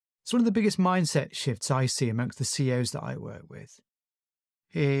So one of the biggest mindset shifts I see amongst the CEOs that I work with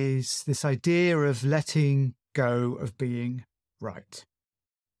is this idea of letting go of being right.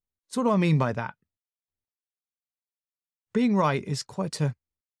 So what do I mean by that? Being right is quite a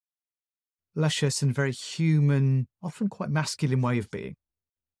luscious and very human, often quite masculine way of being.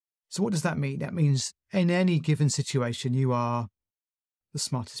 So what does that mean? That means in any given situation, you are the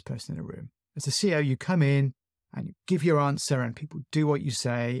smartest person in the room. As a CEO, you come in and you give your answer and people do what you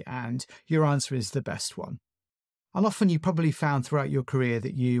say and your answer is the best one. And often you probably found throughout your career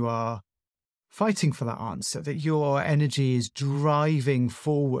that you are fighting for that answer, that your energy is driving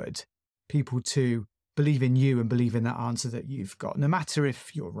forward people to believe in you and believe in that answer that you've got. No matter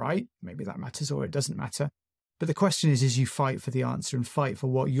if you're right, maybe that matters or it doesn't matter. But the question is you fight for the answer and fight for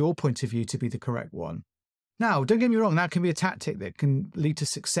what your point of view to be the correct one. Now, don't get me wrong, that can be a tactic that can lead to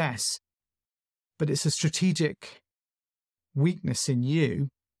success, but it's a strategic weakness in you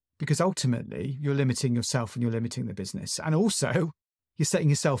because ultimately you're limiting yourself and you're limiting the business. And also you're setting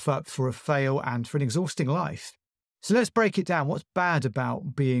yourself up for a fail and for an exhausting life. So let's break it down. What's bad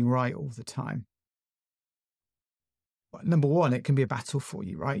about being right all the time? Well, number one, it can be a battle for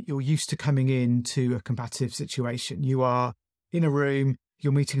you, right? You're used to coming into a competitive situation. You are in a room,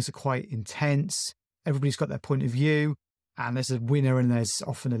 your meetings are quite intense. Everybody's got their point of view and there's a winner and there's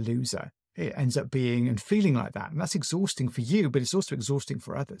often a loser. It ends up being and feeling like that. And that's exhausting for you, but it's also exhausting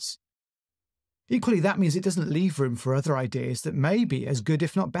for others. Equally, that means it doesn't leave room for other ideas that may be as good,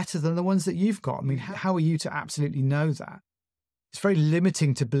 if not better than the ones that you've got. I mean, how are you to absolutely know that? It's very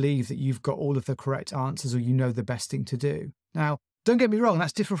limiting to believe that you've got all of the correct answers or you know the best thing to do. Now, don't get me wrong,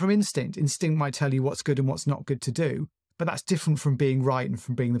 that's different from instinct. Instinct might tell you what's good and what's not good to do, but that's different from being right and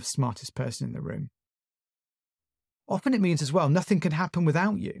from being the smartest person in the room. Often it means as well, nothing can happen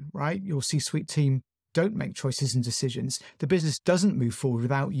without you, right? Your C-suite team don't make choices and decisions. The business doesn't move forward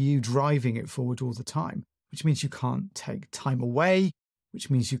without you driving it forward all the time, which means you can't take time away, which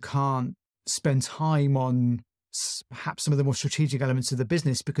means you can't spend time on perhaps some of the more strategic elements of the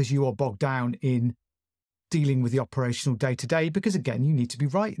business because you are bogged down in dealing with the operational day-to-day because, again, you need to be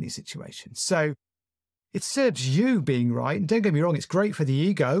right in these situations. So it serves you being right. And don't get me wrong, it's great for the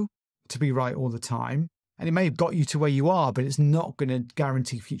ego to be right all the time. And it may have got you to where you are, but it's not going to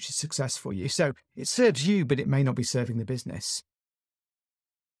guarantee future success for you. So it serves you, but it may not be serving the business.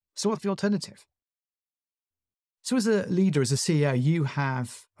 So what's the alternative? So as a leader, as a CEO, you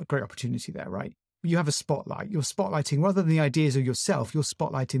have a great opportunity there, right? You have a spotlight. You're spotlighting, rather than the ideas of yourself, you're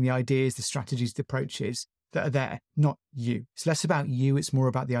spotlighting the ideas, the strategies, the approaches that are there, not you. It's less about you. It's more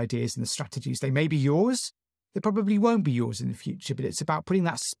about the ideas and the strategies. They may be yours. They probably won't be yours in the future, but it's about putting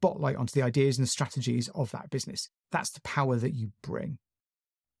that spotlight onto the ideas and the strategies of that business. That's the power that you bring.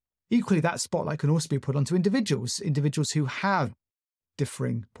 Equally, that spotlight can also be put onto individuals who have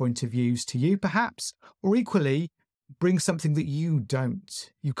differing point of views to you, perhaps, or equally bring something that you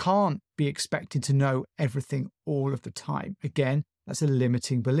don't. You can't be expected to know everything all of the time. Again, that's a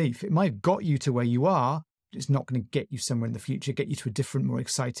limiting belief. It might have got you to where you are, but it's not going to get you somewhere in the future, get you to a different, more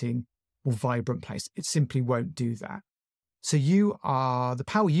exciting, more vibrant place. It simply won't do that. So the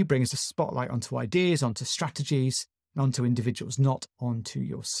power you bring is a spotlight onto ideas, onto strategies, and onto individuals, not onto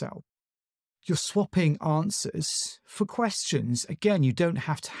yourself. You're swapping answers for questions. Again, you don't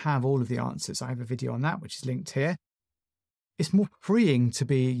have to have all of the answers. I have a video on that, which is linked here. It's more freeing to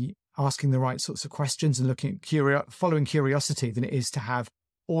be asking the right sorts of questions and looking at following curiosity than it is to have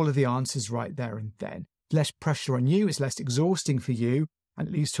all of the answers right there and then. Less pressure on you, it's less exhausting for you, and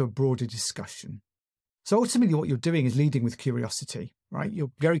it leads to a broader discussion. So ultimately what you're doing is leading with curiosity, right?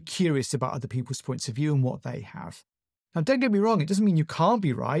 You're very curious about other people's points of view and what they have. Now, don't get me wrong, it doesn't mean you can't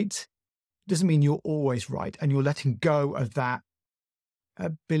be right. It doesn't mean you're always right, and you're letting go of that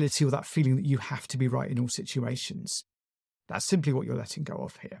ability or that feeling that you have to be right in all situations. That's simply what you're letting go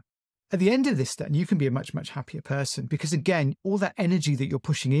of here. At the end of this, then, you can be a much, much happier person because, again, all that energy that you're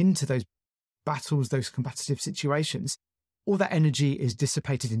pushing into those battles, those competitive situations, all that energy is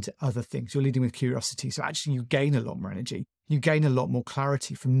dissipated into other things. You're leading with curiosity. So actually you gain a lot more energy. You gain a lot more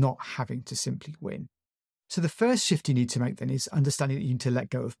clarity from not having to simply win. So the first shift you need to make then is understanding that you need to let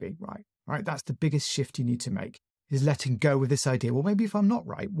go of being right. Right? That's the biggest shift you need to make, is letting go of this idea. Well, maybe if I'm not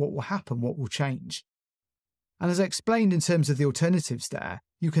right, what will happen? What will change? And as I explained in terms of the alternatives there,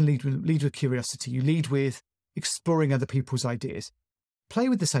 you can lead with curiosity. You lead with exploring other people's ideas. Play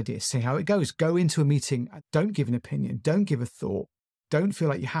with this idea, see how it goes. Go into a meeting, don't give an opinion, don't give a thought. Don't feel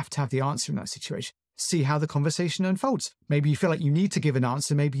like you have to have the answer in that situation. See how the conversation unfolds. Maybe you feel like you need to give an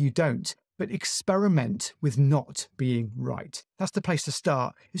answer, maybe you don't. But experiment with not being right. That's the place to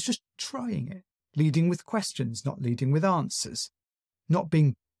start. It's just trying it. Leading with questions, not leading with answers. Not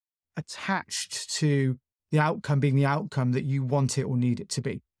being attached to the outcome being the outcome that you want it or need it to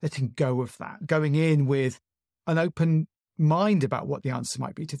be. Letting go of that, going in with an open mind about what the answer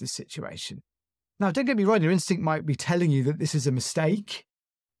might be to this situation. Now, don't get me wrong, your instinct might be telling you that this is a mistake.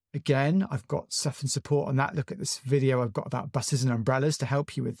 Again, I've got stuff and support on that. Look at this video I've got about buses and umbrellas to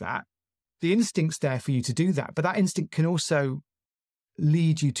help you with that. The instinct's there for you to do that, but that instinct can also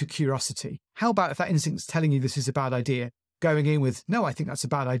lead you to curiosity. How about if that instinct's telling you this is a bad idea, going in with, no, I think that's a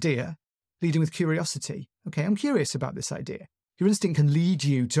bad idea, leading with curiosity. Okay, I'm curious about this idea. Your instinct can lead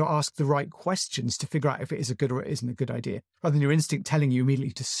you to ask the right questions to figure out if it is a good or it isn't a good idea, rather than your instinct telling you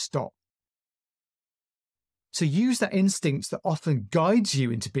immediately to stop. So use that instinct that often guides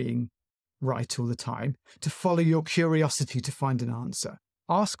you into being right all the time to follow your curiosity to find an answer.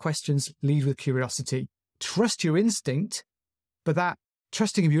 Ask questions, lead with curiosity, trust your instinct, but that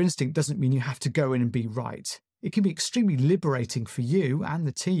trusting of your instinct doesn't mean you have to go in and be right. It can be extremely liberating for you and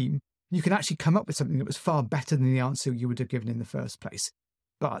the team. You can actually come up with something that was far better than the answer you would have given in the first place.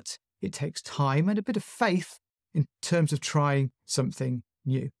 But it takes time and a bit of faith in terms of trying something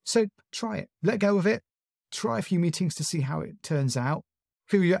new. So try it, let go of it, try a few meetings to see how it turns out.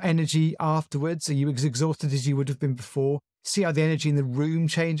 Feel your energy afterwards. Are you as exhausted as you would have been before? See how the energy in the room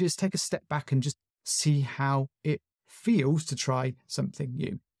changes. Take a step back and just see how it feels to try something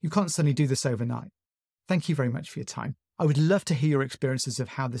new. You can't suddenly do this overnight. Thank you very much for your time. I would love to hear your experiences of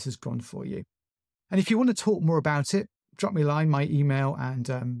how this has gone for you. And if you want to talk more about it, drop me a line. My email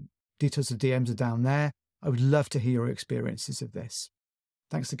and details of DMs are down there. I would love to hear your experiences of this.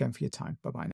 Thanks again for your time. Bye-bye now.